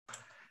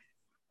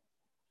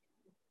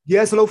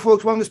Yes, hello,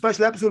 folks. Welcome to a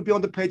special episode of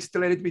Beyond the Pitch.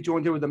 Delighted to be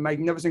joined here with the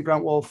magnificent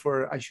Grant Wall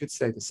for, I should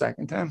say, the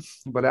second time,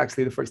 but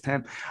actually the first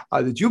time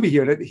that you'll be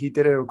hearing it. He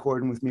did a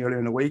recording with me earlier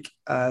in the week,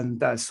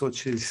 and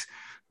such is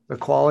the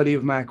quality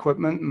of my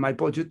equipment and my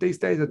budget these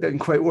days. It didn't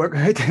quite work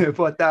out,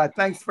 but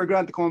thanks for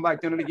Grant to coming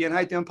back doing it again. How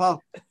you doing,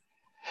 pal?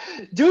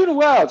 Doing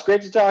well. It's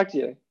great to talk to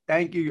you.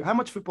 Thank you. How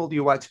much football do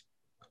you watch?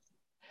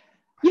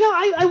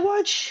 I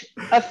watch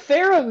a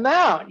fair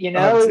amount. I'd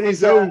It say was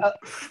so.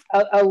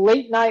 a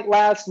late night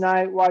last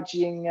night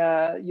watching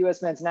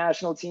U.S. men's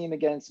national team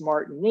against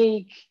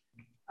Martinique.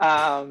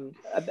 I'm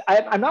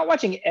not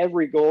watching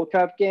every Gold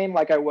Cup game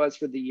like I was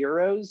for the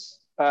Euros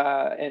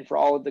and for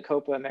all of the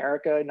Copa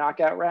America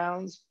knockout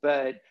rounds,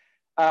 but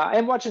I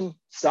am watching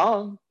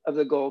some of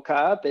the Gold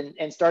Cup.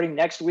 And starting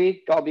next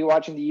week, I'll be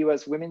watching the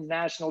U.S. women's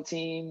national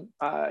team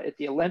at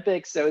the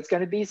Olympics. So it's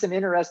going to be some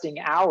interesting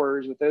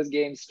hours with those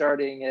games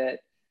starting at,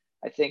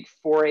 I think,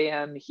 4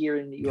 a.m. here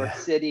in New York Yeah.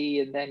 City,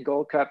 and then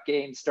Gold Cup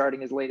games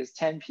starting as late as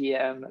 10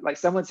 p.m. Like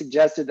someone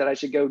suggested that I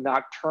should go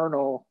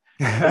nocturnal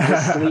and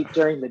just sleep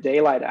during the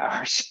daylight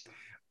hours.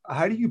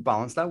 How do you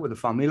balance that with a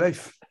family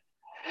life?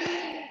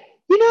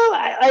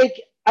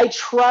 I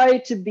try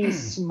to be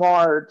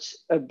smart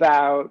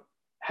about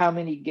how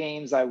many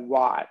games I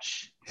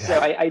watch. So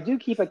Yeah. I do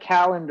keep a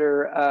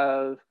calendar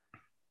of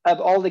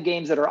all the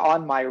games that are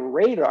on my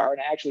radar,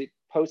 and I actually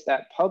post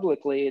that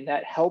publicly, and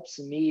that helps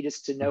me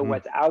just to know Mhm.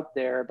 what's out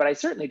there. But I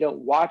certainly don't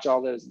watch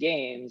all those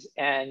games.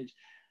 And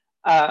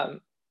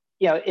um,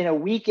 in a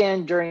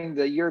weekend during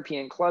the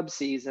European club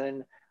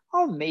season,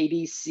 I'll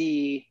maybe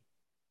see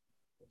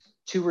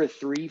two or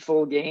three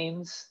full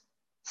games,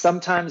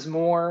 sometimes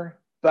more,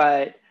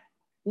 but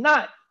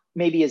not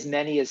maybe as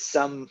many as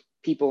some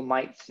people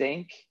might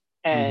think.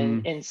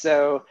 And Mhm. and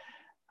so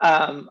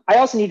I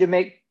also need to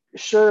make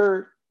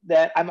sure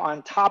that I'm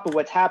on top of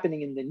what's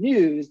happening in the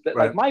news. But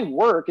like Right. my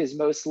work is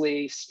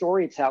mostly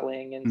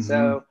storytelling, and Mhm.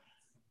 so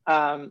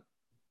um,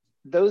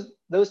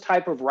 those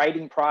type of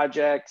writing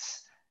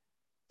projects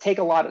take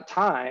a lot of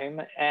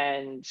time,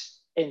 and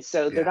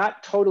so they're Yeah.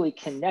 not totally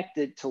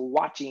connected to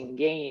watching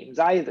games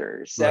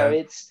either. So Right.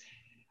 it's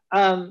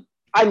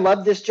I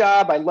love this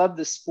job. I love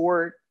the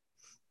sport.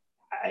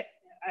 I,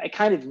 I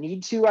kind of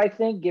need to, I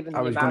think, given I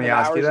the was going amount to of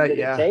ask you hours that. that it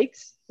Yeah.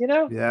 takes,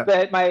 Yeah.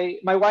 But my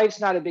wife's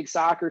not a big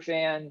soccer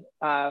fan,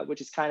 which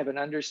is kind of an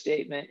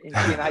understatement, and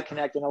she and I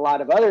connect in a lot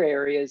of other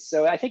areas.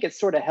 So I think it's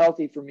sort of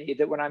healthy for me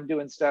that when I'm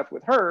doing stuff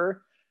with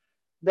her,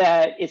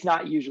 that it's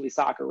not usually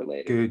soccer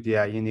related. Good.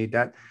 Yeah. You need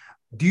that.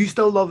 Do you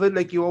still love it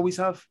like you always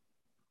have?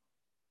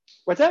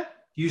 What's that?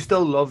 Do you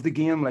still love the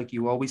game like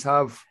you always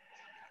have?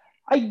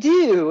 I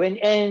do,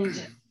 and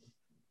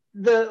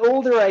the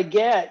older I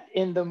get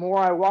and the more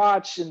I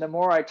watch and the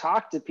more I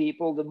talk to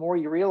people, the more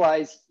you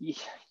realize you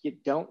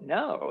don't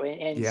know.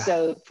 And Yeah.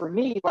 so for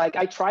me, like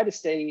I try to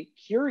stay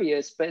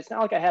curious, but it's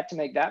not like I have to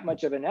make that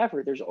much of an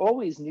effort. There's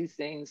always new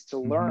things to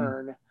Mm-hmm.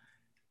 learn.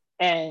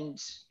 And,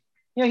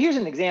 here's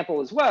an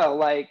example as well.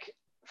 Like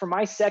for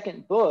my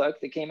second book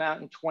that came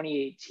out in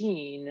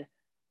 2018,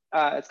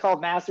 it's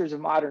called Masters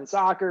of Modern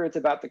Soccer. It's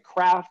about the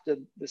craft of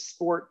the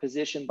sport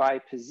position by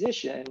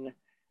position,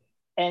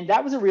 and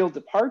that was a real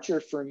departure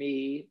for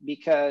me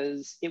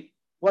because it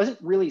wasn't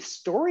really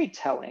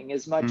storytelling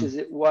as much Mm-hmm. as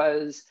it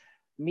was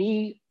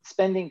me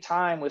spending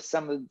time with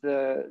some of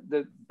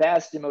the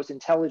best and most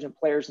intelligent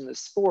players in the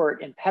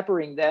sport and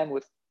peppering them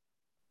with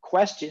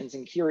questions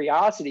and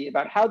curiosity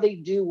about how they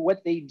do,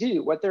 what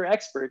they're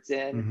experts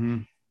in. Mm-hmm.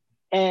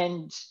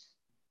 And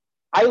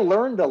I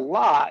learned a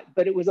lot,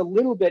 but it was a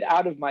little bit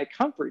out of my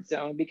comfort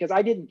zone because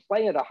I didn't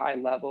play at a high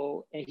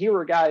level. And here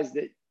were guys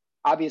that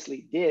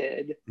obviously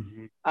did.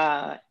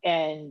 Mm-hmm.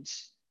 And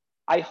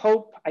I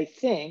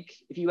think,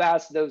 if you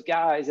ask those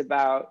guys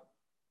about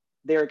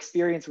their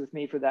experience with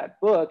me for that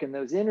book and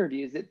those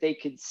interviews, that they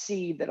could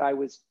see that I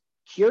was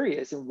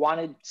curious and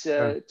wanted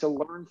Yeah. to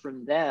learn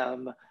from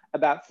them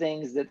about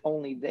things that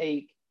only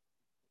they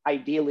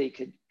ideally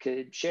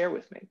could share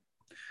with me.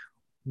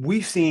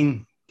 We've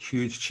seen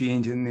huge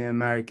change in the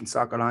American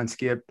soccer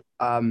landscape,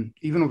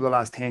 even over the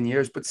last 10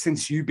 years. But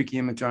since you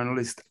became a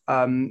journalist,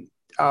 I'm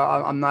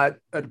not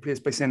at a place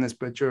by saying this,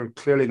 but you're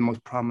clearly the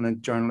most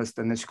prominent journalist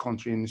in this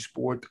country in the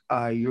sport.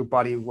 Your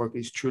body of work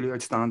is truly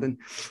outstanding.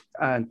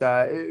 And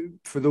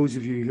for those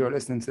of you who are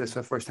listening to this for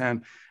the first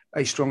time,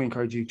 I strongly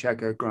encourage you to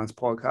check out Grant's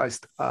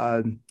podcast.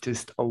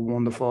 Just a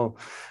wonderful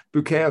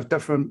bouquet of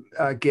different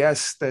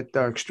guests that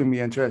are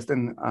extremely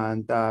interesting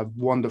and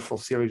wonderful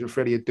series of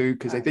Freddie Adu,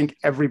 because I think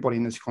everybody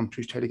in this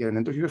country has tried to get an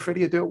interview with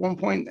Freddie Adu at one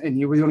point, and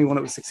you were the only one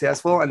that was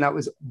successful, and that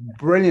was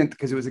brilliant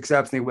because it was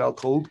exceptionally well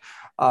told.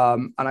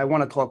 And I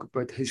want to talk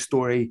about his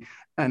story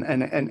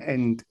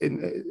and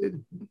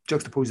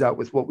juxtapose that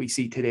with what we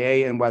see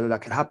today and whether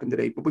that could happen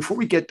today. But before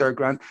we get there,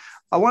 Grant,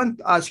 I want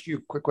to ask you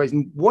a quick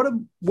question. What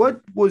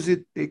was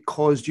it that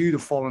caused you to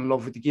fall in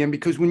love with the game?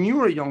 Because when you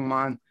were a young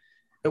man,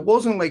 it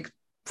wasn't like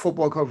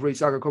football coverage,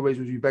 soccer coverage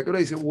was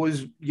ubiquitous. It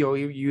was,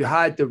 you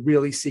had to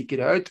really seek it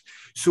out.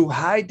 So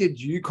how did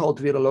you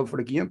cultivate a love for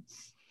the game?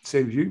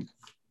 Say you.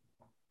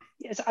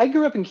 Yes, I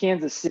grew up in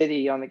Kansas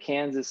City on the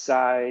Kansas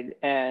side,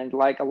 and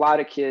like a lot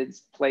of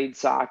kids, played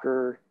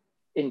soccer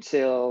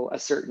until a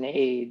certain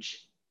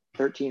age,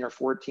 13 or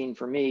 14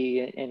 for me,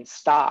 and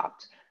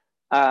stopped.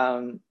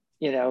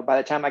 You know, by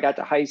the time I got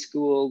to high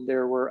school,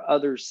 there were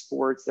other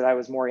sports that I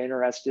was more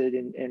interested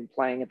in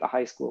playing at the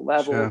high school Sure,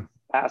 level,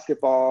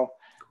 basketball.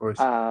 of course.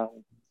 Um,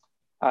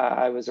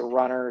 I was a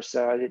runner,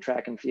 so I did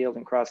track and field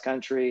and cross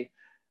country.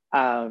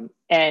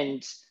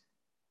 And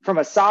from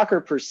a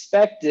soccer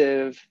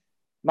perspective,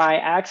 my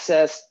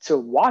access to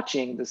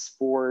watching the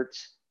sport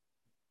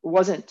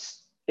wasn't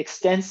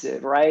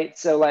extensive, right?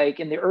 So,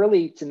 like in the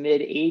early to mid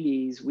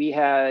 80s, we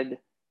had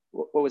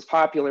what was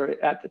popular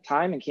at the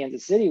time in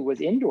Kansas City was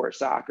indoor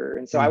soccer.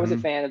 And so I was a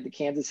Hmm. fan of the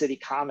Kansas City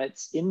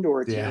Comets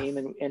indoor Yeah,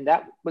 team, and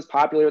that was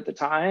popular at the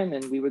time.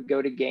 And we would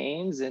go to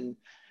games, and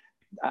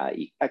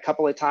a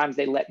couple of times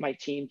they let my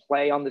team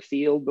play on the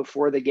field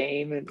before the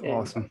game,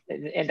 awesome.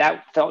 and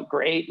that felt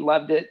great,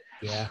 loved it.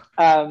 Yeah.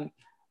 Um,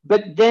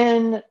 but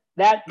then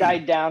that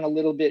died down a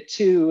little bit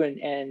too,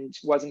 and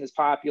wasn't as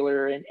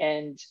popular.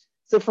 And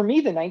so for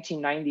me, the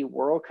 1990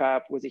 World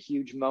Cup was a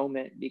huge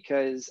moment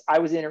because I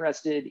was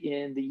interested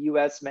in the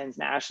U.S. men's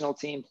national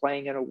team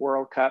playing in a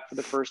World Cup for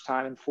the first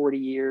time in 40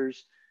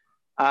 years.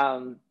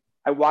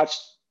 I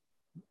watched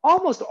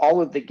almost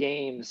all of the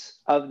games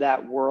of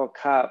that World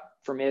Cup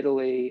from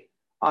Italy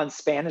on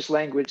Spanish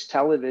language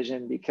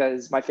television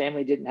because my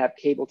family didn't have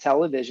cable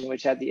television,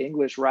 which had the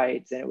English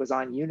rights, and it was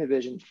on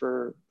Univision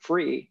for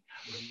free.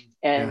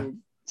 Yeah. And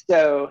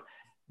so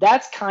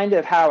that's kind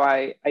of how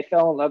I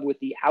fell in love with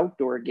the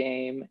outdoor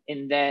game.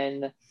 And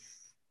then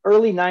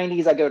early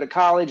 90s, I go to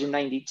college in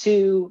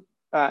 92.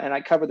 And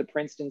I cover the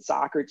Princeton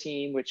soccer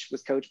team, which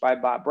was coached by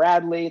Bob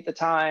Bradley at the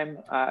time.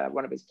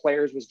 One of his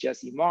players was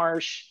Jesse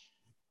Marsh,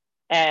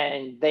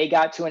 and they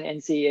got to an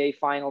NCAA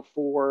Final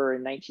Four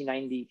in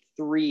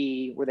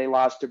 1993, where they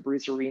lost to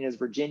Bruce Arena's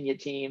Virginia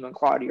team and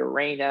Claudio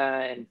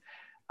Reyna,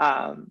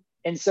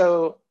 and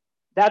so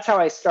that's how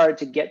I started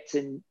to get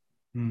to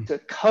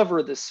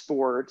cover the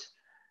sport.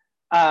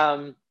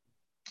 Um,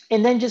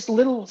 and then just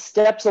little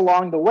steps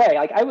along the way.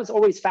 Like I was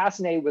always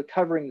fascinated with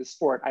covering the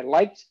sport. I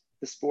liked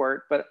the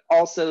sport, but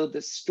also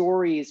the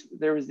stories.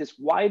 There was this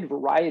wide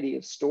variety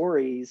of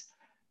stories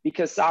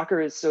because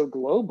soccer is so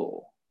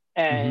global,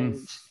 Hmm.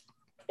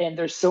 and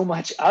there's so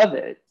much of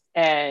it.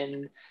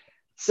 And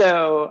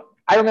so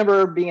I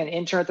remember being an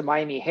intern at the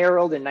Miami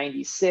Herald in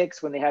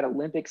 96 when they had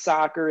Olympic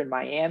soccer in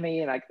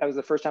Miami. And that was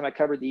the first time I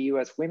covered the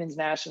US women's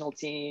national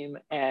team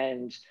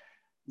and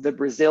the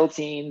Brazil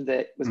team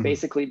that was Hmm.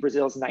 basically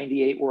Brazil's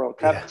 98 World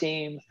Cup Yeah.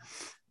 team.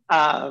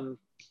 Um,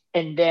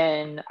 and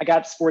then I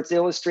got Sports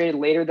Illustrated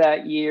later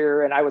that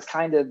year, and I was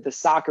kind of the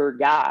soccer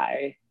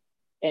guy.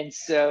 And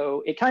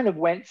so it kind of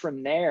went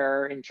from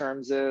there in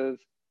terms of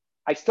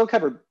I still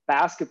covered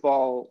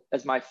basketball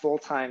as my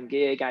full-time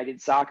gig. I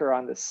did soccer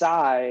on the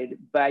side,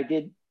 but I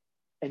did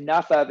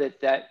enough of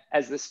it that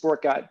as the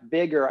sport got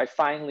bigger, I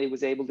finally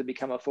was able to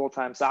become a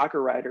full-time soccer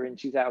writer in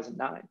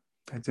 2009.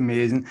 That's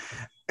amazing.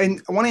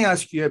 And I want to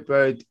ask you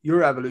about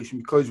your evolution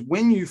because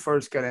when you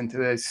first got into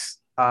this,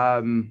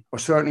 or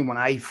certainly when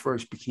I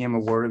first became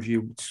aware of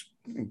you, which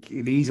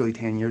easily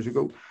 10 years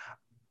ago,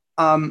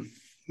 um,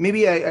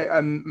 maybe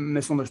I'm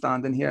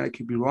misunderstanding here and I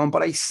could be wrong,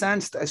 but I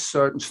sensed a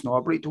certain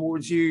snobbery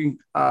towards you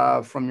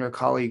from your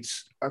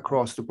colleagues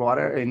across the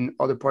border in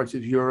other parts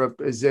of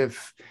Europe, as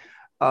if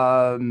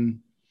um,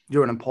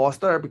 you're an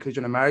imposter because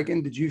you're an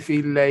American. Did you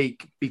feel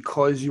like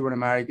because you were an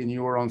American,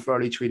 you were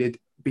unfairly treated?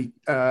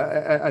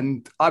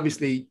 And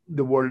obviously,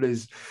 the world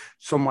is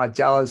somewhat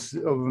jealous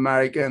of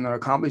America and their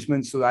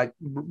accomplishments, so that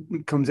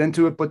comes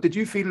into it. But did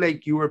you feel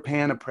like you were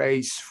paying a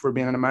price for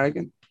being an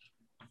American?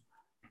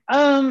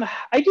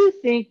 I do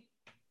think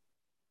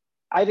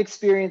I've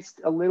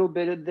experienced a little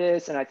bit of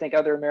this, and I think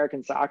other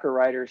American soccer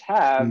writers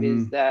have,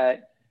 is Mm-hmm.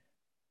 that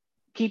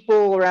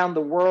people around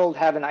the world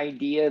have an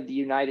idea of the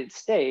United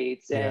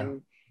States, Yeah.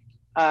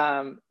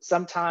 and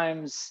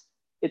sometimes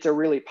it's a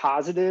really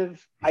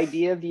positive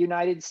idea of the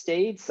United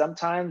States.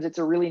 Sometimes it's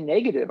a really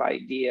negative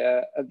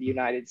idea of the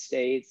United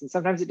States. And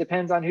sometimes it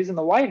depends on who's in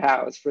the White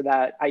House for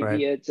that Right.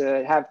 idea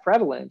to have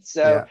prevalence.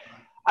 So Yeah.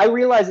 I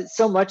realize that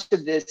so much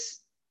of this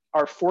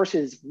are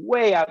forces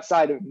way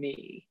outside of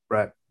me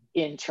Right.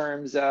 in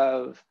terms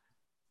of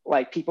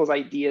like people's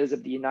ideas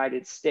of the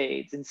United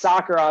States. And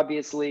soccer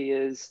obviously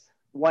is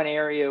one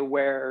area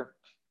where,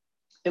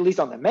 at least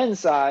on the men's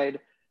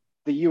side,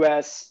 the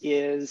US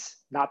is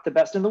not the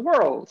best in the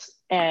world.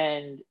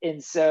 And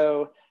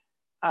so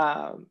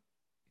um,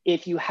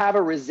 if you have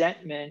a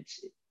resentment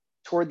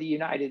toward the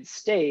United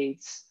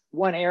States,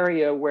 one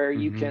area where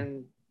you Mm-hmm.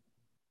 can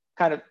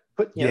kind of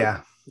put,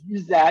 Yeah.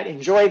 use that,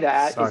 enjoy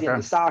that is in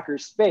the Soccer. soccer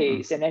Mm.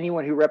 space and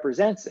anyone who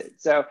represents it.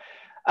 So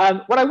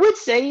what I would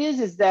say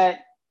is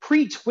that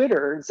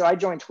pre-Twitter, and so I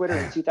joined Twitter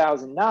in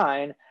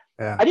 2009,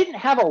 Yeah. I didn't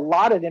have a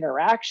lot of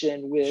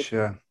interaction with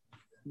Sure.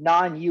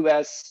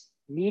 non-US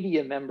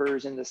media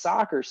members in the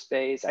soccer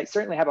space. I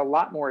certainly have a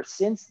lot more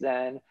since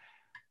then.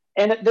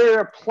 And there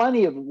are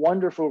plenty of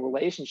wonderful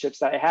relationships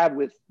that I have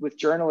with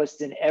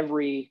journalists in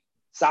every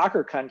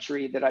soccer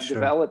country that I've Sure.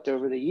 developed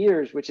over the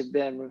years, which have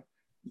been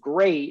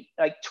great.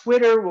 Like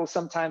Twitter will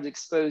sometimes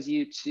expose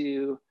you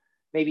to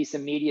maybe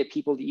some media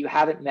people that you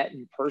haven't met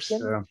in person.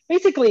 Sure.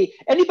 Basically,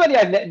 anybody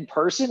I've met in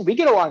person, we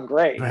get along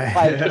great. Right.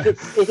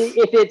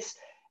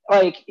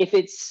 Like if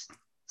it's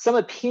some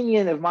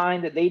opinion of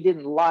mine that they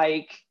didn't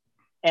like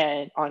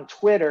and on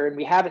Twitter and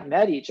we haven't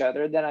met each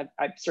other, then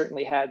I've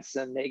certainly had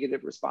some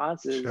negative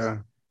responses.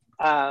 Sure.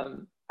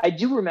 I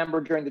do remember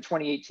during the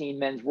 2018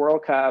 Men's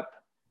World Cup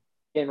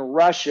in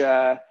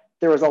Russia,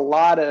 there's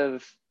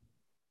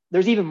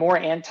even more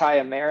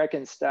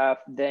anti-American stuff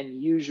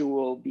than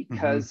usual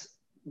because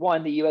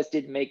one, the US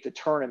didn't make the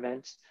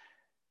tournament,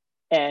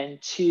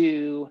 and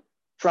two,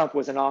 Trump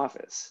was in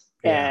office.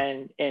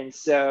 Yeah. And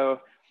so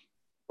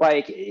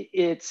like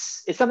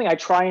it's something I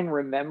try and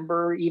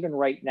remember even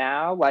right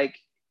now, like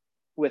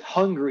with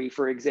Hungary,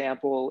 for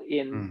example,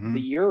 in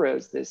the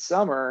Euros this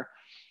summer.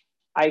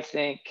 I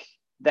think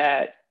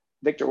that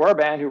Viktor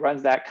Orban, who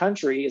runs that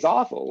country, is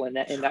awful in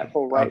that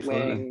whole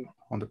right-wing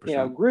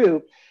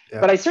group.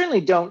 Yeah. But I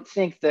certainly don't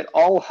think that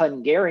all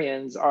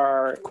Hungarians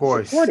are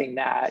supporting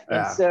that.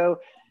 Yeah. And so,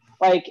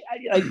 like,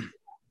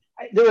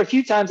 there were a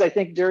few times I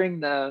think during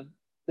the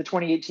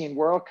 2018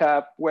 World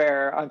Cup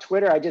where on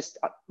Twitter,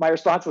 my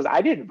response was,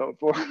 I didn't vote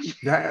for it.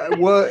 Yeah,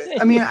 well,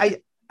 I mean,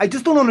 I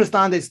just don't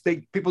understand this.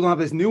 People don't have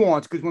this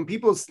nuance, because when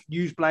people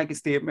use blanket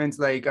statements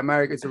like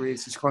America's a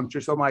racist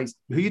country, so who are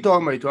you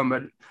talking about? You're talking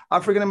about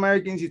African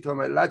Americans, you're talking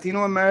about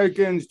Latino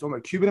Americans, you're talking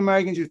about Cuban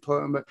Americans, you're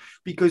talking about,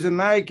 because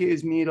America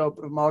is made up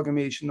of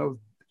amalgamation of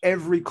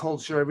every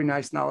culture, every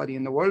nationality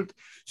in the world.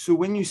 So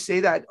when you say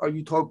that, are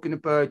you talking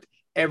about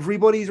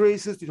everybody's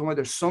racist? You're talking about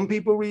there's some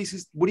people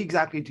racist? What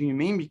exactly do you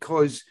mean?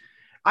 Because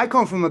I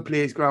come from a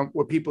place, Grant,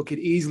 where people could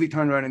easily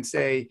turn around and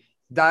say,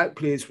 that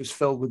place was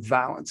filled with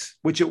violence,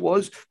 which it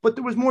was, but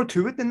there was more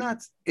to it than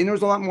that. And there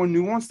was a lot more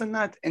nuance than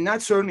that. And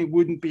that certainly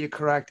wouldn't be a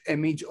correct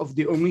image of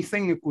the only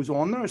thing that goes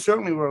on there.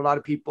 Certainly were a lot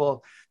of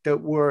people that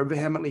were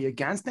vehemently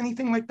against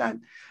anything like that.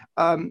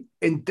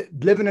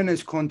 Living in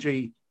this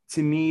country,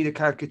 to me, the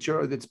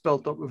caricature that's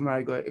built up of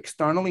America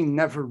externally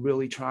never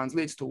really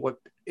translates to what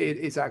it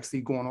is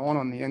actually going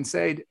on the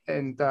inside.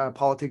 And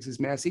politics is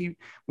messy.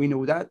 We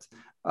know that.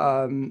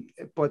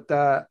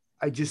 But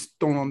I just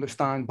don't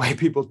understand why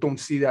people don't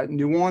see that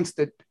nuance,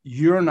 that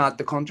you're not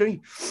the country.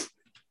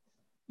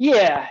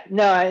 Yeah,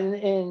 no,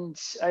 and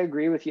I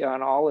agree with you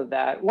on all of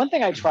that. One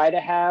thing I try to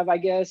have, I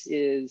guess,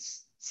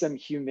 is some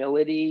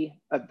humility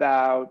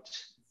about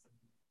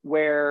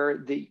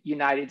where the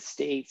United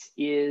States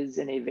is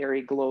in a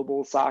very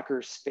global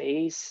soccer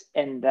space,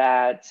 and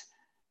that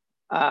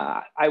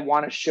I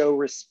want to show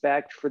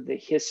respect for the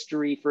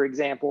history, for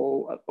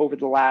example, over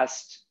the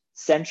last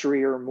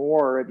century or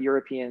more of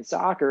European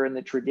soccer and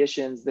the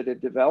traditions that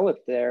have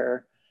developed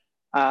there.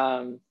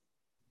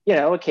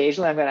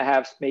 Occasionally I'm going to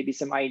have maybe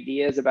some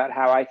ideas about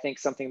how I think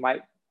something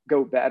might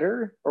go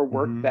better or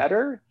work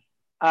better.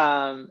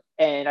 And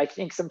I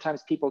think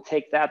sometimes people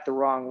take that the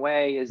wrong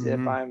way, as if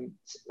I'm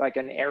like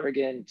an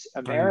arrogant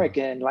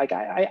American. Like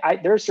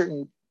there are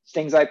certain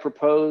things I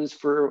propose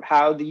for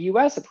how the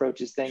US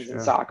approaches things in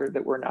soccer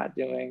that we're not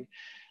doing.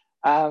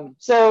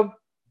 So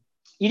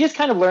you just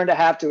kind of learn to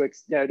have to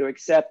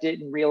accept it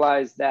and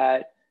realize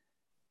that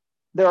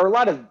there are a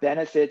lot of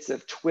benefits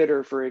of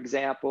Twitter, for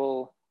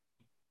example.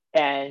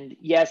 And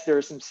yes, there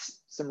are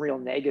some real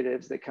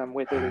negatives that come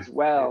with it as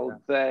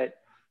well, but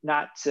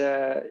not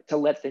to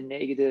let the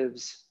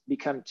negatives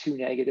become too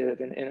negative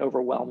and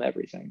overwhelm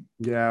everything.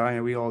 Yeah, I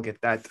know, we all get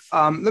that.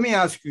 Let me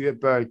ask you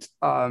about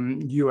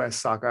US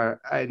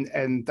soccer,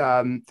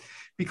 and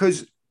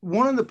because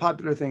one of the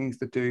popular things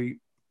to do,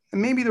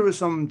 and maybe there was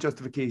some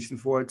justification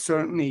for it,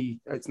 certainly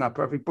it's not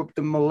perfect, but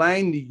to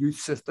malign the youth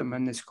system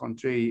in this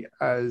country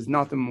as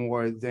nothing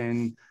more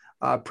than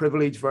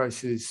privilege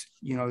versus,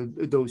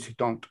 those who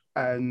don't.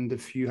 And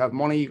if you have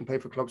money, you can play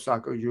for club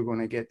soccer, you're going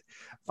to get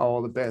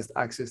all the best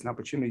access and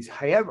opportunities.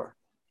 However,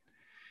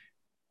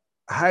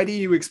 how do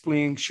you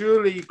explain,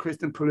 surely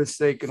Christian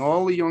Pulisic and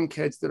all the young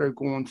kids that are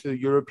going to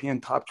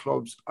European top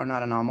clubs are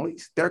not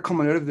anomalies. They're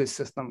coming out of this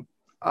system.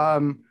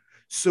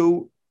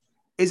 So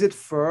is it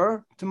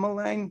fair to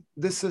malign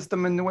this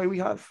system in the way we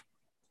have?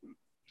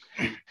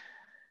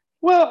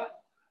 Well,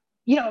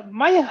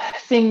 my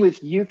thing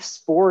with youth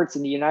sports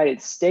in the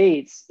United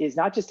States is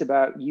not just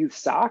about youth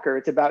soccer.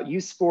 It's about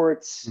youth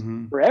sports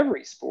for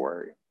every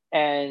sport.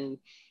 And,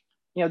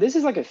 this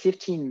is like a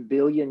 $15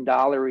 billion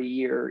a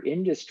year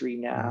industry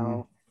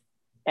now.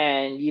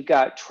 And you've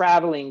got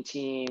traveling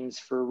teams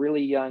for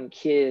really young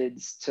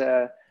kids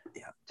to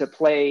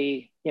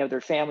play,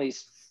 their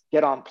families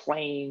get on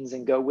planes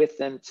and go with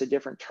them to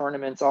different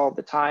tournaments all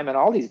the time and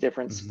all these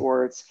different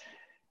sports.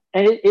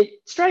 And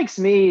it strikes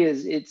me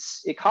as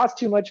it costs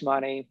too much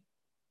money.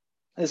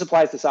 This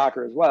applies to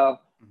soccer as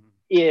well.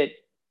 It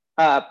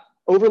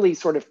overly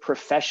sort of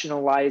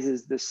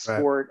professionalizes the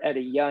sport at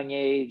a young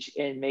age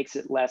and makes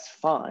it less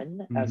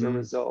fun as a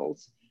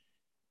result.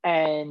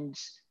 And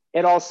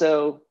it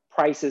also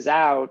prices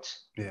out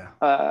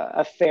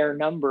a fair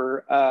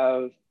number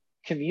of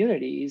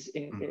communities,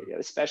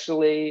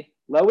 especially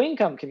low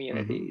income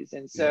communities.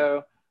 And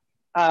so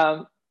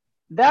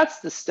that's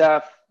the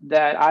stuff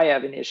that I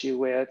have an issue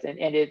with. And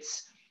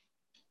it's,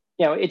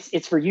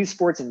 it's for youth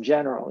sports in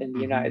general in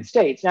the United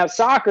States. Now,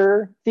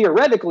 soccer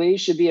theoretically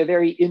should be a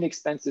very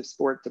inexpensive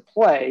sport to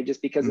play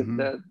just because of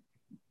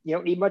you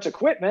don't need much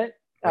equipment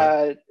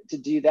to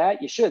do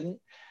that. You shouldn't.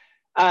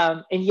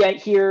 And yet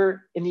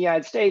here in the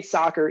United States,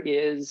 soccer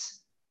is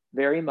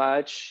very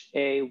much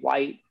a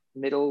white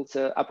middle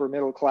to upper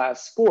middle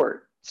class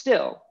sport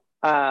still.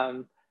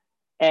 And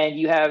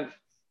you have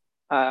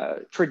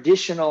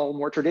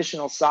more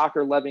traditional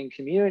soccer loving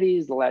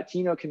communities, the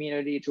Latino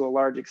community to a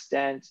large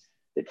extent,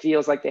 that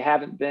feels like they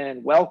haven't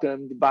been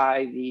welcomed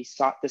by the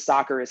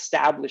soccer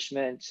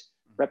establishment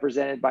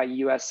represented by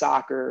US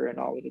Soccer and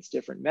all of its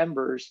different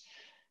members.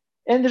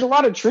 And there's a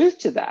lot of truth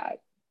to that.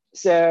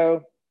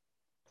 So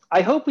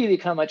I hope we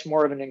become much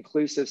more of an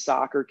inclusive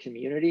soccer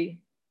community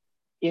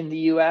in the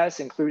US,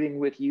 including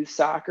with youth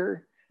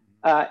soccer.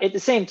 At the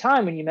same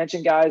time, when you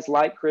mention guys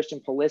like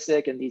Christian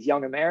Pulisic and these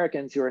young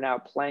Americans who are now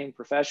playing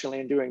professionally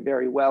and doing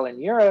very well in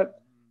Europe,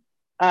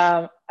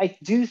 I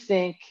do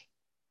think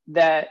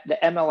that the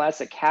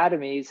MLS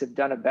academies have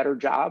done a better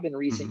job in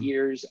recent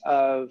years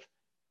of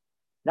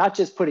not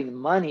just putting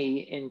money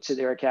into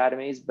their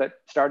academies, but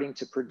starting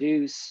to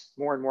produce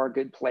more and more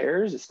good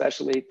players,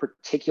 especially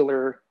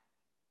particular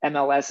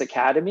MLS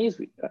academies,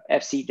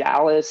 FC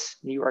Dallas,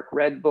 New York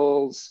Red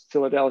Bulls,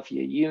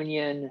 Philadelphia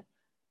Union,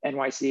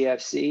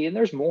 NYCFC, and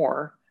there's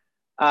more.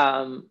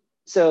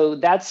 So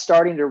that's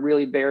starting to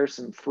really bear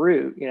some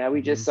fruit.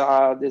 We just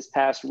saw this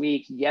past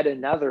week yet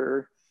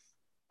another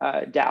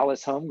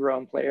Dallas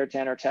homegrown player,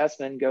 Tanner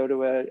Tessman, go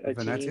to a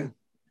team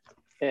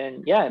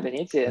in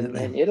Venezia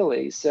in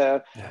Italy.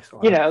 So,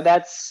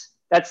 that's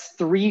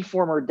 3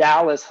 former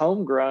Dallas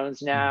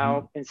homegrowns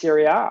now in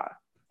Serie A.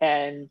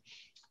 And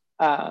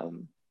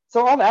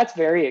so all that's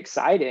very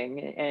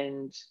exciting.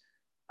 And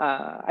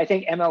I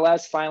think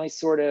MLS finally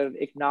sort of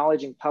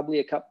acknowledging publicly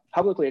a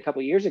couple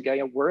of years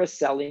ago, we're a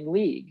selling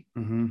league,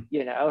 and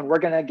we're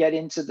going to get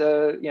into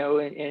the,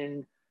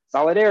 in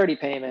solidarity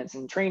payments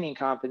and training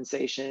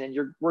compensation,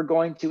 and we're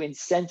going to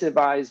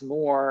incentivize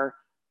more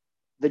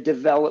the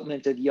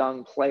development of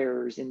young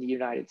players in the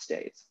United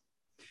States.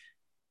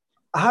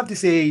 I have to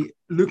say,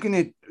 looking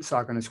at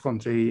soccer in this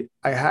country,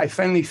 I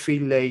finally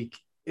feel like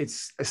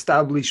it's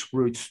established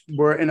roots,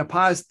 where in the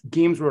past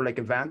games were like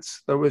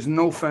events. There was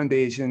no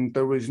foundation.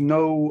 There was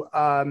no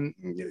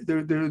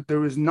there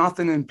was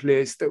nothing in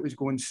place that was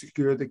going to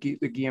secure the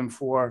game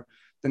for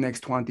the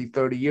next 20,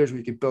 30 years, where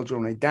you could build your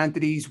own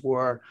identities,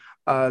 where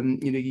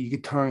you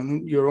could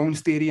turn your own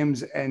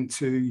stadiums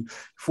into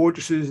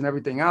fortresses and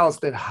everything else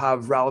that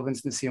have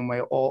relevance in the same way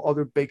all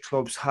other big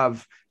clubs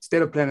have,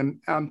 instead of playing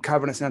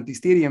cavernous empty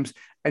stadiums.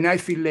 And I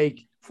feel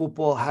like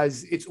football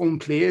has its own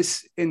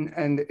place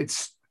and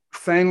it's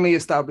finally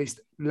established.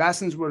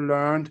 Lessons were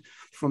learned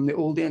from the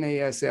old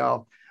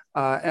NASL.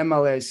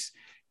 MLS,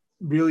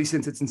 really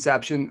since its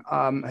inception,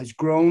 has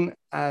grown,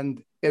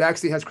 and it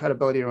actually has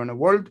credibility around the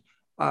world.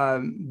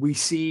 We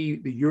see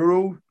the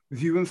Euro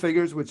viewing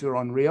figures, which are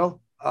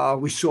unreal.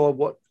 We saw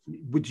what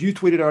you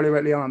tweeted earlier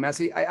about Lionel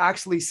Messi. I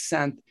actually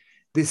sent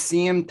the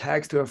same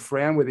text to a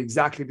friend with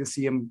exactly the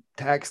same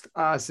text.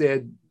 I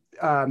said,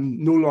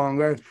 no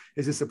longer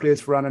is this a place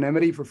for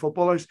anonymity for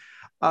footballers.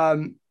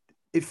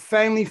 It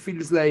finally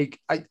feels like,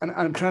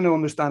 I'm trying to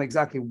understand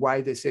exactly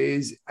why this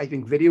is. I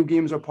think video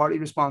games are partly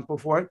responsible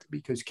for it,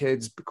 because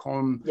kids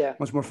become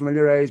much more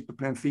familiarized with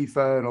playing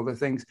FIFA and other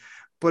things.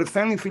 But it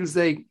finally feels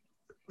like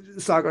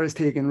soccer has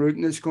taken root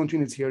in this country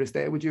and it's here to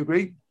stay. Would you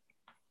agree?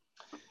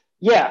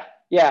 Yeah.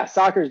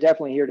 Soccer is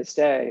definitely here to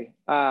stay.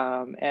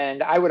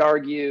 And I would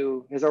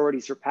argue has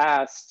already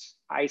surpassed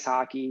ice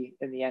hockey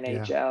in the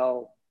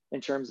NHL in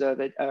terms of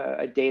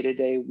a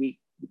day-to-day,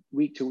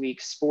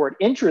 week-to-week sport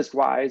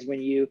interest-wise. But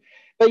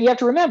you have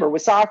to remember,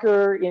 with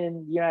soccer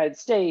in the United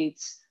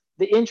States,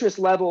 the interest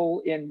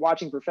level in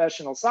watching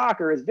professional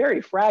soccer is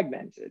very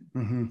fragmented,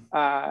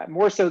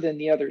 more so than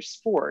the other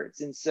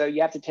sports. And so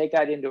you have to take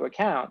that into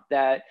account,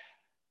 that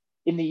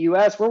in the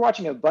US, we're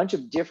watching a bunch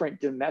of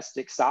different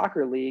domestic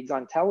soccer leagues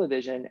on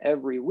television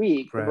every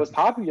week, the most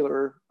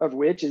popular of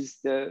which is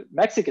the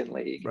Mexican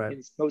League,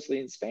 mostly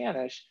in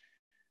Spanish.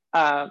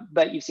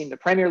 But you've seen the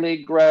Premier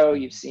League grow,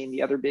 you've seen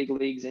the other big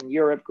leagues in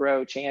Europe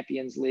grow,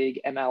 Champions League,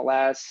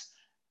 MLS.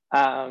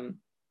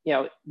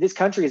 This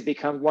country has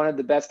become one of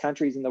the best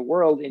countries in the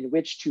world in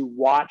which to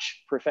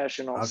watch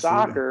professional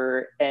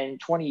soccer. And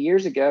 20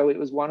 years ago, it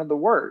was one of the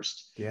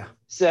worst.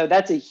 So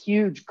that's a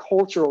huge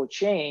cultural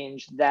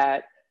change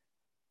that,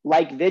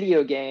 like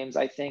video games,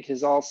 I think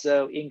has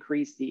also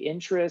increased the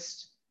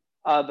interest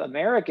of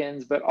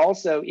Americans, but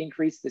also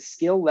increased the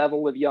skill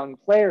level of young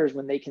players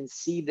when they can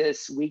see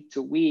this week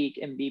to week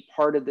and be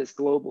part of this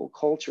global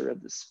culture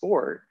of the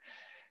sport.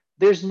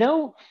 There's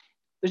no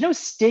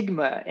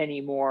stigma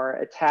anymore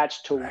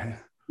attached to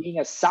being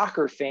a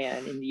soccer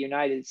fan in the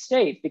United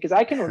States, because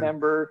I can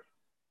remember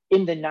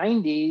in the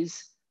 90s,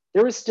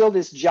 there was still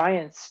this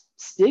giant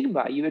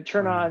stigma. You would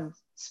turn on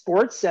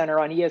Sports Center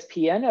on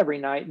ESPN every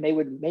night, and they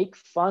would make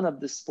fun of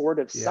the sport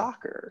of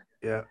soccer.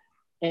 Yeah.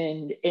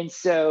 And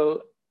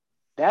so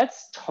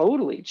that's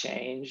totally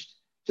changed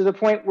to the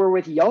point where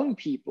with young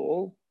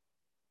people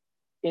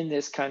in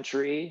this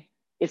country,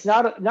 it's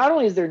not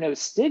only is there no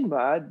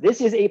stigma,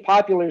 this is a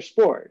popular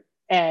sport.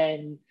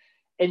 And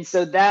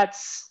so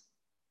that's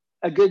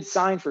a good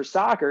sign for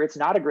soccer. It's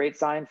not a great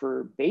sign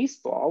for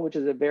baseball, which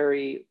is a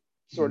very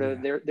sort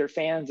of their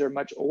fans are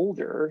much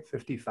older.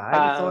 55,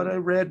 I thought I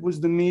read was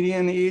the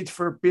median age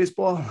for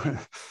baseball.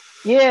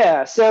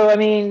 Yeah. So, I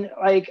mean,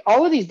 like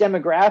all of these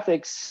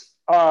demographics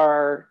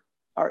are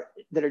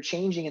that are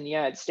changing in the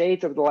United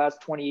States over the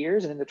last 20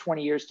 years and in the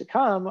 20 years to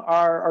come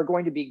are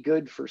going to be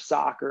good for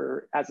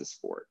soccer as a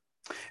sport.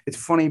 It's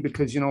funny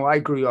because, I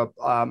grew up,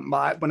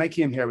 when I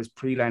came here, it was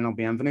pre-Lionel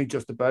Bienvenu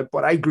just about,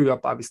 but I grew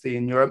up obviously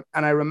in Europe.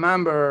 And I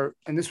remember,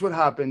 and this would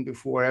happen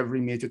before every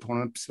major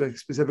tournament,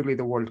 specifically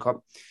the World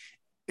Cup,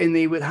 and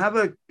they would have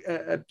a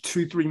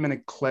 2-3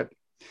 minute clip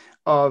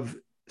of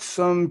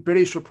some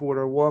British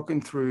reporter walking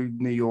through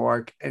New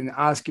York and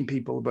asking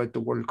people about the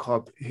World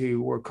Cup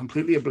who were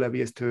completely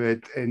oblivious to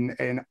it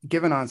and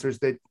giving answers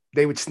that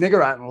they would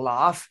snigger at and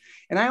laugh.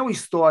 And I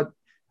always thought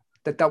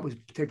that was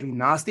particularly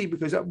nasty,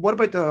 because what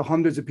about the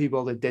hundreds of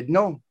people that did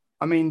know?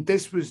 I mean,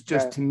 this was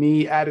just, to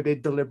me,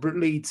 edited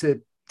deliberately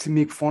to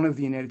make fun of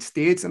the United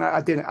States. And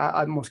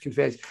I must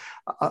confess,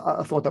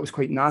 I thought that was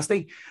quite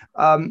nasty.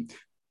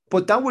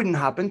 But that wouldn't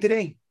happen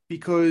today,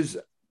 because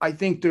I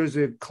think there's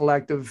a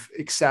collective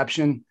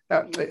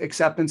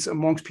acceptance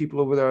amongst people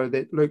over there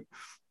that, look,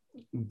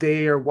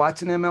 they are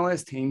watching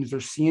MLS teams, they're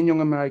seeing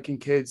young American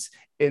kids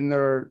in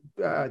their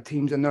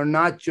teams, and they're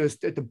not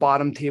just at the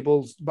bottom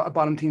teams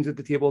at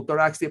the table. They're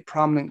actually at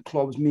prominent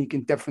clubs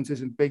making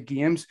differences in big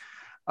games.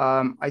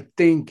 I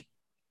think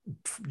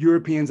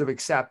Europeans have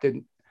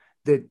accepted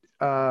that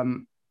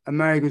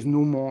America is no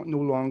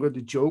longer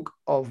the joke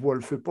of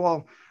world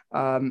football.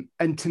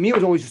 And to me, it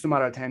was always just a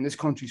matter of time. This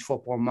country's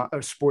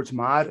sports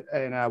mad,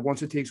 and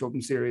once it takes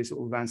open serious, it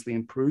will eventually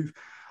improve.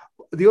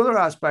 The other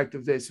aspect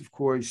of this, of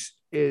course,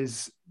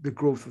 is the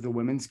growth of the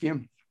women's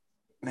game.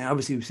 Now,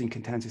 obviously, we've seen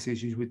contentious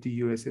issues with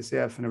the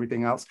USSF and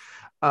everything else.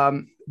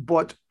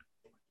 But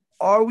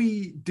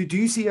do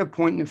you see a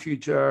point in the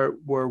future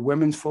where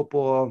women's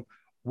football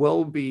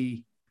will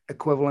be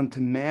equivalent to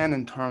men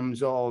in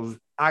terms of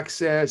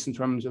access, in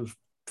terms of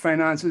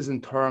finances,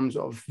 in terms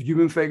of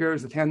viewing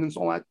figures, attendance,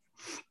 all that?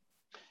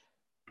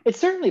 It's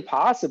certainly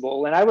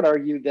possible. And I would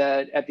argue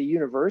that at the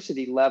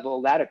university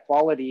level, that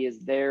equality is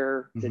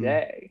there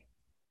today.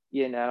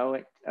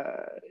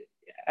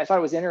 I thought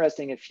it was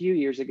interesting a few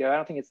years ago, I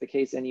don't think it's the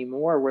case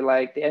anymore, where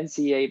like the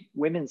NCAA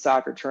women's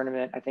soccer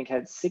tournament, I think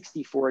had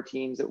 64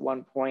 teams at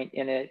one point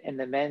in it, and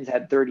the men's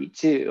had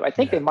 32. I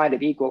think they might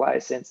have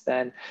equalized since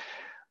then.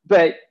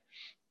 But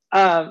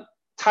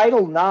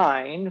Title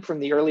IX from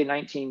the early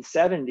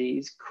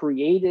 1970s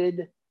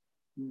created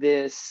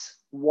this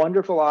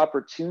wonderful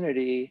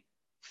opportunity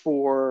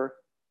for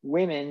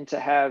women to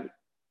have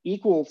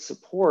equal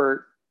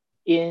support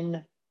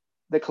in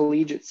the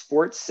collegiate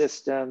sports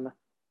system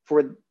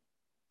for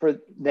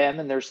them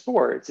and their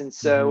sports. And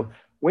so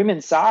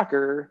women's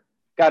soccer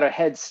got a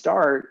head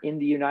start in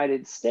the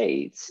United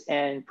States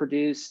and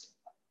produced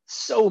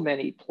so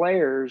many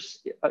players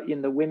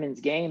in the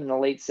women's game in the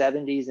late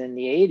 70s and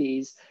the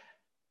 80s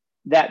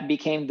that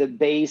became the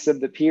base of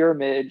the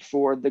pyramid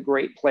for the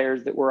great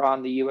players that were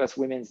on the US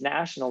women's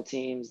national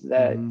teams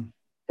that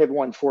have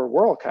won 4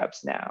 World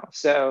Cups now.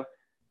 So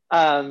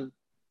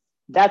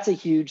that's a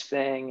huge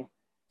thing.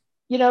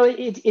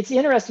 It's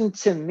interesting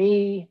to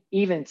me,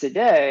 even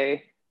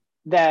today,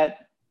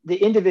 that the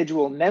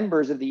individual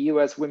members of the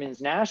U.S.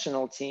 women's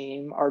national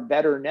team are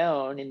better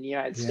known in the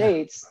United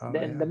States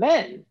than the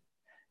men.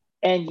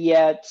 And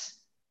yet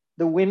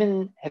the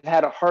women have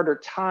had a harder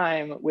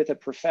time with a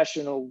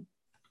professional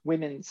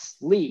women's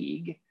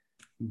league.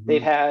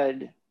 They've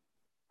had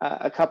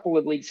a couple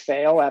of leagues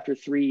fail after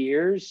 3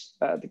 years.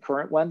 The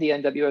current one, the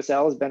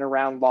NWSL, has been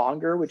around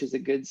longer, which is a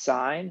good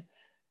sign.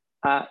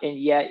 And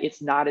yet it's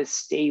not as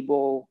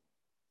stable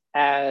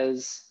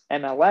as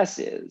MLS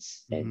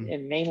is,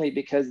 and mainly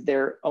because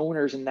their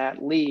owners in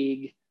that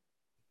league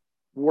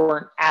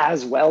weren't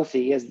as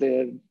wealthy as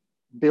the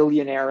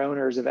billionaire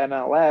owners of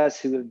MLS,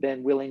 who have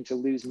been willing to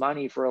lose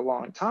money for a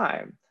long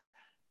time.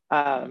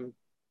 And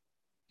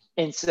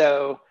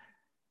so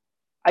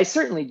I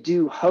certainly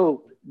do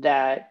hope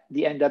that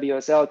the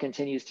NWSL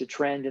continues to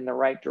trend in the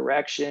right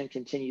direction,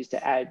 continues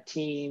to add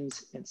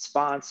teams and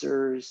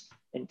sponsors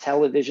and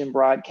television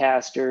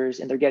broadcasters,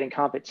 and they're getting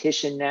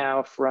competition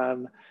now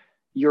from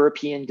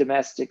European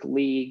domestic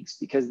leagues,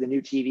 because the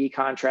new TV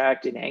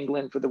contract in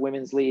England for the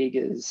women's league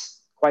is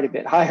quite a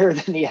bit higher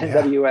than the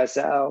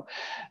NWSL.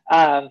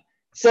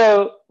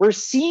 So we're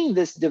seeing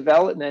this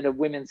development of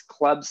women's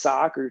club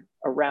soccer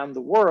around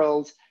the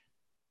world,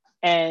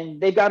 and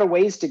they've got a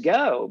ways to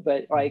go,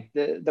 but like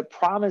the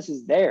promise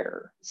is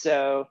there.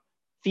 So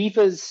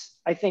FIFA's,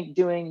 I think,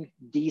 doing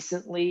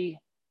decently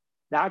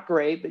not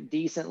great, but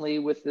decently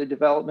with the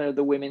development of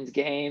the women's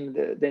game.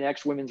 The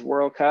next Women's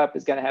World Cup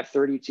is going to have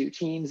 32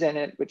 teams in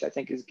it, which I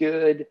think is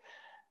good.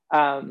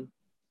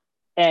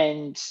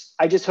 And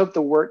I just hope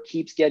the work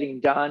keeps getting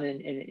done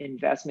and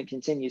investment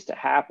continues to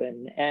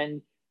happen.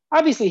 And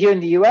obviously here in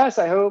the US,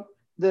 I hope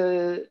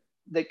the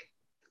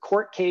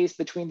court case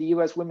between the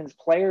US women's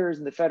players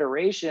and the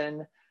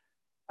federation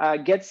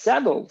gets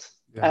settled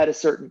at a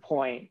certain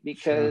point,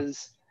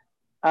 because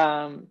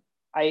I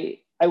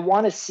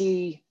want to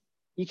see,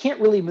 you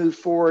can't really move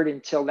forward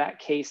until that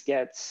case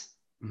gets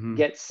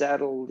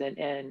settled,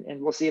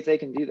 and we'll see if they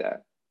can do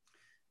that.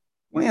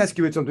 I want to ask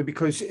you about something,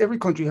 because every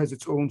country has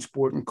its own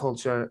sport and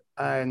culture.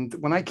 And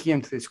when I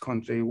came to this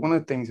country, one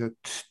of the things that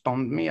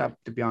stunned me,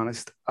 to be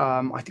honest,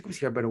 I think I was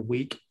here about a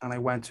week, and I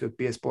went to a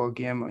baseball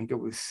game. I think it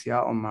was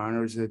Seattle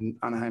Mariners and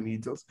Anaheim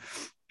Angels.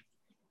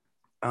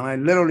 And I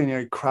literally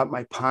nearly crapped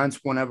my pants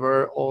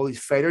whenever all these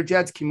fighter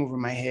jets came over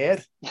my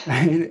head.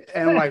 And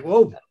I'm like,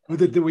 whoa,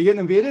 did we get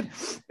invaded?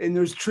 And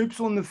there's troops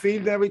on the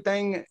field and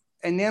everything.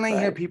 And then I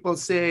hear people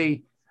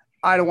say,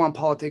 I don't want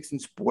politics in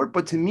sport,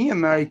 but to me,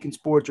 American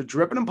sports are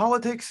dripping in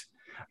politics.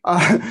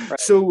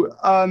 So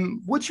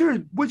what's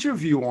your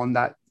view on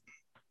that?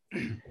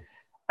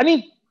 I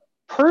mean,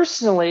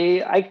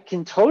 personally, I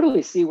can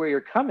totally see where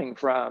you're coming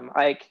from.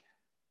 Like,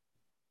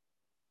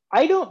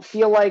 I don't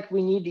feel like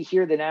we need to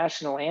hear the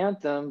national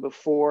anthem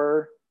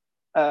before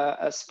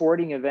a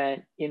sporting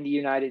event in the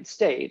United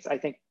States. I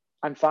think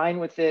I'm fine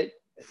with it,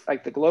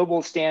 like the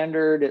global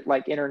standard at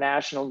like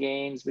international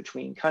games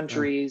between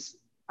countries.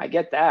 I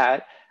get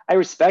that. I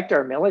respect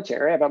our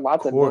military. I've got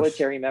lots of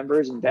military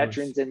members and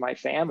veterans in my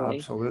family.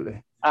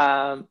 Absolutely.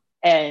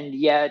 And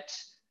yet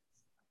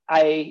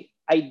I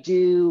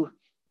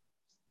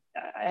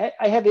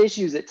have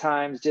issues at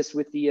times just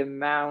with the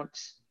amount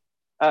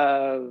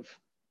of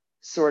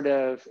sort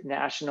of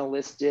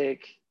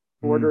nationalistic,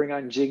 bordering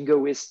on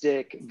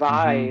jingoistic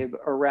vibe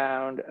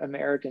around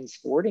American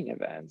sporting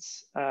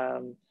events.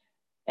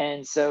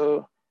 And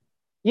so,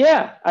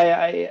 yeah,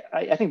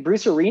 I think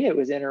Bruce Arena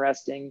was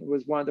interesting,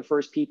 was one of the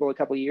first people a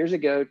couple of years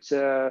ago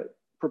to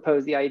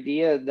propose the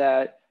idea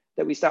that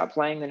we stop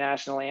playing the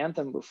national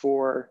anthem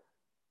before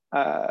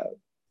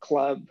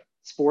club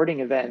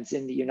sporting events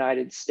in the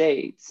United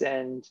States.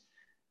 And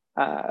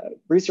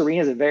Bruce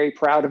Arena is a very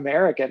proud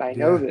American. I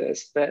know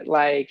this, but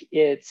like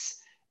it's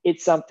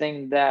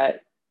something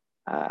that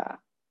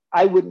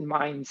I wouldn't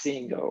mind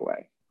seeing go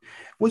away.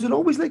 Was it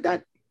always like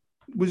that?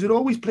 Was it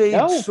always played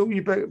so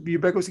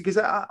ubiquitously? Because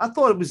I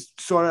thought it was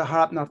sort of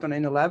happened after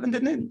 9/11,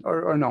 didn't it?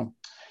 Or no?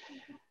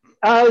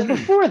 It was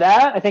before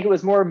that. I think it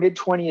was more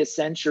mid-20th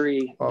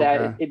century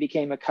that it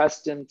became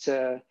accustomed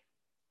to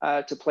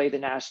play the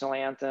national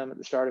anthem at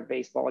the start of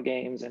baseball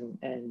games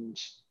and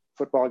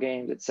football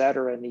games, et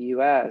cetera, in the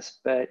US.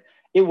 But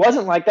it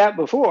wasn't like that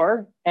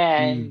before.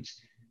 And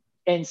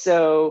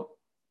so,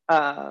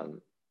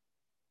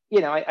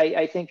 you know,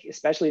 I think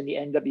especially in the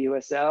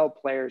NWSL,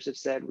 players have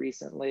said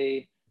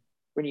recently,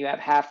 when you have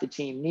half the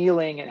team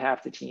kneeling and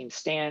half the team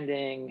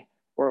standing,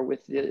 or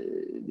with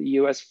the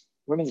US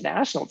women's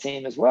national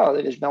team as well,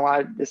 there's been a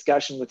lot of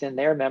discussion within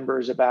their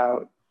members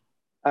about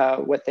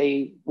what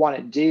they want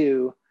to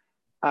do.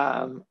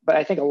 But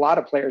I think a lot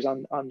of players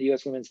on the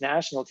US women's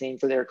national team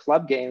for their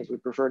club games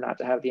would prefer not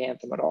to have the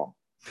anthem at all.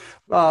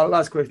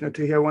 Last question or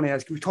two here. I want to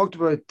ask you, we talked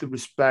about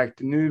the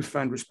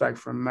newfound respect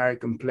for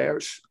American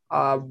players.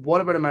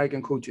 What about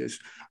American coaches?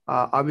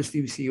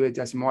 Obviously, we see you at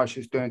Jesse Marsh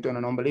is doing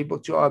an unbelievable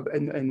job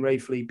and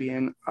rightfully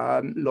being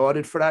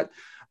lauded for that.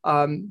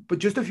 But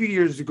just a few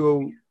years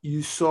ago,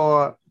 you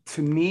saw,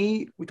 to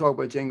me, we talk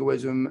about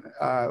jingoism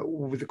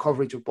with the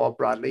coverage of Bob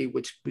Bradley,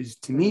 which was,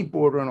 to me,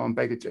 bordering on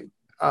bigotry,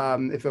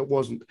 if it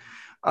wasn't.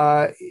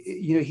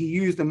 You know, he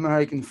used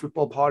American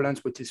football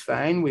parlance, which is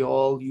fine. We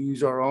all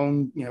use our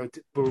own, you know,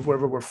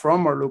 wherever we're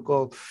from, our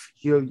local,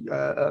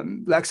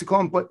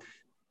 lexicon. But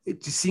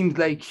it just seemed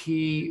like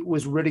he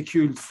was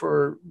ridiculed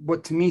for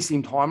what to me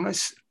seemed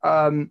harmless.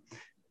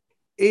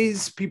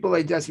 Is people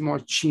like Jesse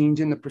Marsh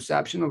changing the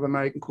perception of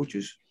American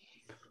coaches?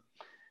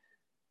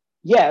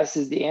 Yes,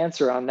 is the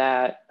answer on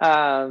that.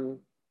 And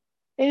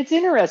it's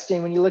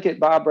interesting when you look at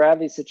Bob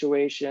Bradley's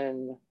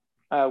situation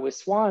with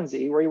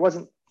Swansea, where he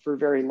wasn't for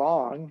very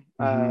long,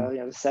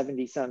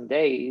 70 some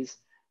days.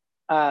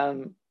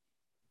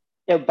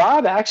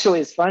 Bob actually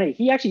is funny.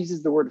 He actually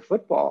uses the word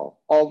football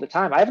all the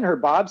time. I haven't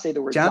heard Bob say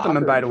the word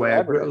gentleman, by the way.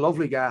 A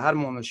lovely guy. I had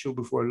him on the show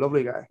before. A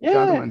lovely guy. Yeah.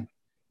 Gentleman.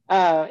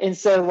 And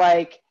so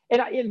like,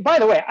 and by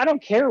the way, I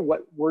don't care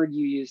what word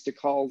you use to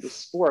call the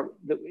sport.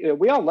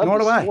 We all love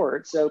the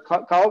sport. So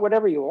call it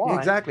whatever you want. Yeah,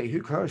 exactly.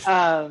 Who cares?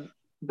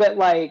 But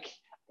like,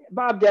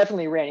 Bob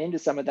definitely ran into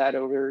some of that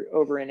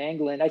over in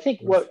England. I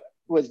think what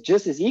was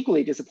just as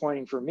equally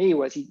disappointing for me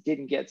was he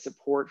didn't get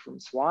support from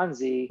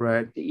Swansea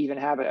to even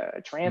have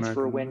a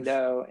transfer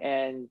window,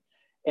 and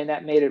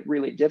that made it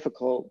really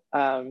difficult.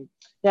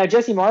 Now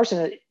Jesse Marsh,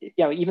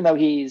 even though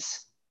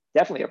he's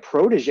definitely a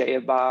protege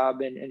of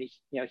Bob and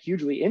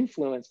hugely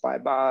influenced by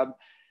Bob,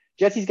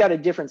 Jesse's got a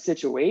different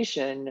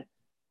situation,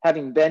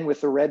 having been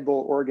with the Red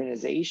Bull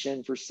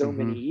organization for so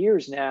many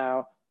years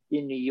now.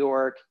 in New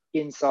York,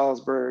 in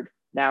Salzburg,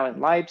 now in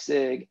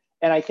Leipzig.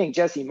 And I think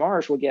Jesse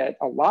Marsch will get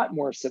a lot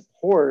more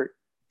support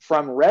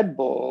from Red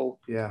Bull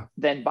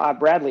than Bob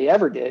Bradley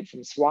ever did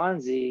from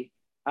Swansea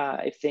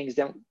if things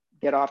don't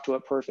get off to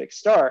a perfect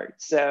start.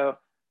 So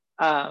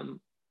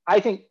I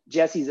think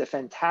Jesse's a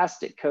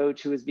fantastic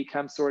coach who has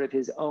become sort of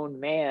his own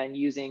man,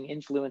 using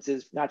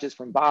influences not just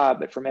from Bob,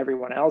 but from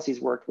everyone else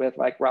he's worked with,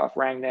 like Ralph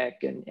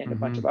Rangnick and a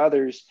bunch of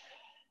others.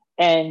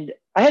 And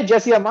I had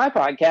Jesse on my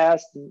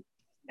podcast and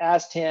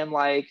asked him,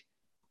 like,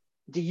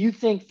 do you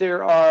think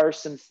there are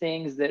some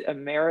things that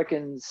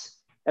American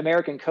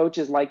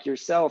coaches like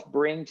yourself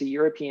bring to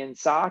European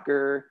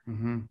soccer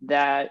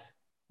that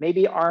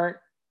maybe aren't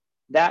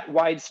that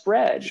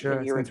widespread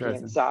in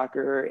European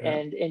soccer? Yeah.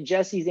 And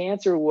Jesse's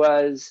answer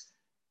was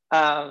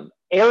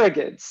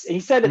arrogance. And he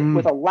said it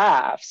with a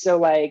laugh. So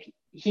like,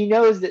 he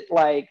knows that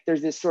like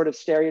there's this sort of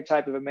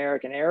stereotype of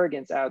American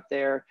arrogance out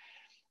there,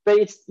 but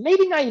it's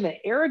maybe not even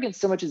arrogance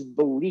so much as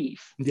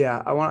belief.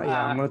 Yeah,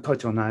 I'm going to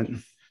touch on that.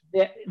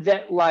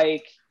 That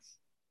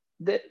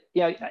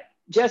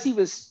Jesse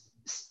was,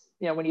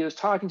 when he was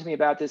talking to me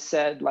about this,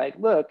 said like,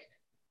 look,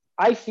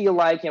 I feel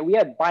like, we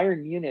had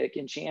Bayern Munich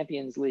in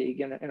Champions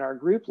League in our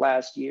group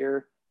last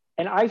year.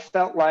 And I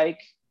felt like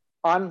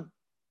on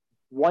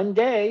one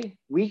day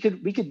we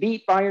could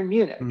beat Bayern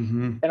Munich.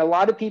 And a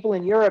lot of people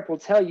in Europe will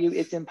tell you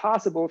it's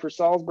impossible for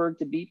Salzburg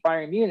to beat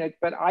Bayern Munich,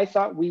 but I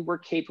thought we were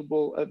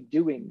capable of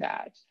doing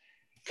that.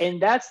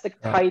 And that's the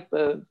type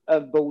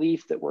of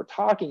belief that we're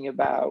talking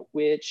about,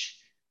 which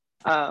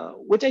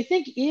I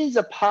think is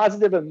a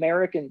positive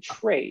American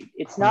trait.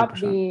 It's not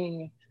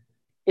 100%.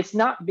 It's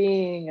not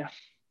being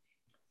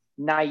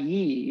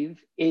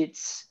naive.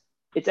 It's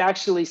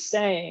actually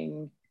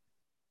saying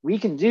we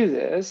can do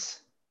this,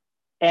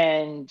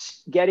 and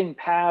getting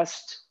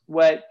past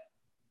what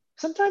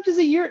sometimes is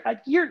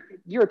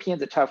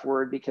European's a tough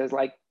word because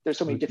like there's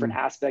so many different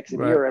aspects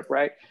of Europe,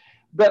 right?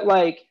 But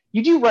like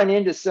you do run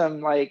into some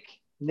like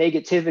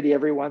negativity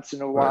every once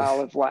in a while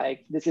of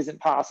like, this isn't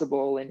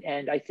possible.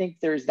 And I think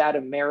there's that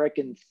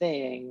American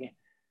thing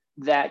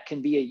that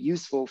can be a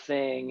useful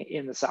thing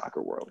in the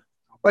soccer world.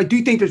 Well, I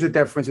do think there's a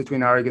difference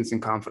between arrogance and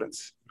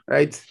confidence,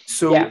 right?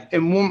 So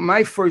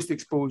my first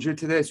exposure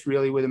to this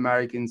really with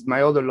Americans,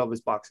 my other love is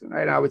boxing,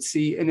 right? I would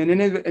see in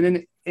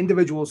an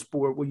individual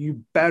sport where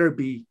you better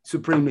be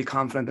supremely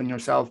confident in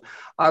yourself,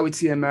 I would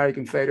see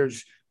American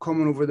fighters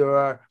coming over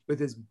there with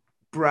this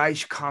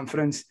brash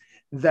confidence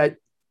that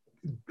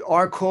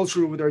our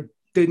culture over there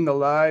didn't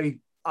allow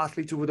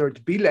athletes over there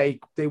to be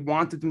like. They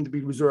wanted them to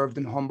be reserved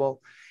and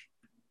humble.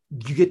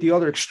 You get the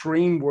other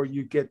extreme where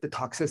you get the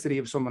toxicity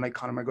of someone like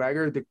Conor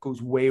McGregor that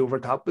goes way over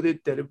top with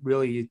it, that it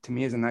really, to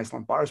me, is a nice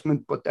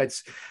embarrassment. But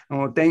that's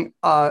another thing.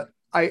 I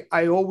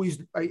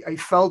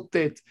felt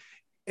that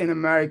in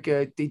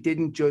America, they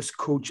didn't just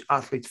coach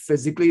athletes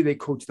physically, they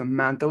coached them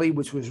mentally,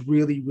 which was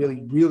really,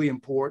 really, really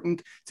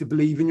important to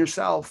believe in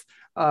yourself.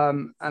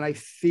 And I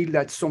feel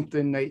that's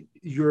something that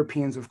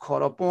Europeans have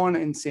caught up on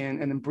and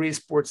saying, and embrace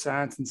sports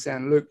science and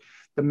saying, look,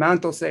 the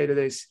mental side of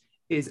this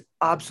is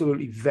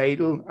absolutely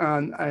vital.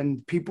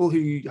 And people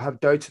who have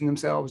doubts in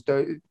themselves,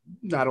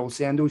 not all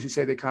saying those who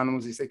say they can,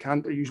 those who say they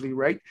can't, are usually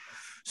right.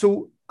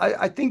 So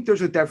I think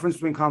there's a difference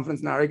between confidence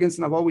and arrogance.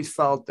 And I've always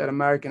felt that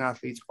American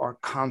athletes are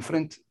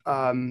confident.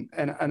 And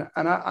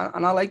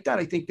I like that.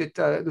 I think that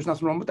there's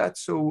nothing wrong with that.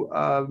 So,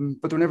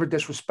 but they're never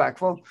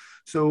disrespectful.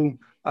 So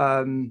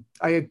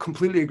I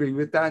completely agree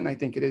with that. And I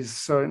think it is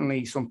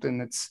certainly something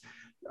that's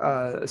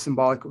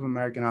symbolic of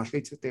American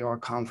athletes, that they are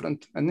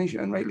confident, and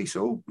rightly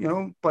so,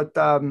 but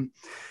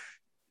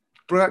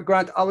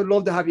Grant, I would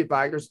love to have you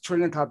back. There's a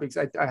trillion topics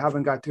I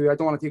haven't got to. I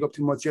don't want to take up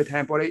too much of your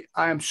time, but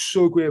I am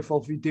so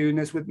grateful for you doing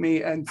this with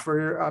me and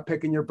for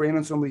picking your brain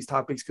on some of these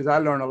topics, because I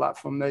learn a lot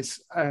from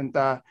this, and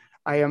I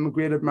am a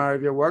great admirer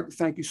of your work.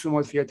 Thank you so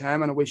much for your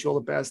time, and I wish you all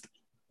the best.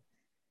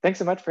 Thanks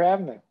so much for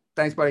having me.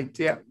 Thanks, buddy.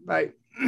 See ya. Bye.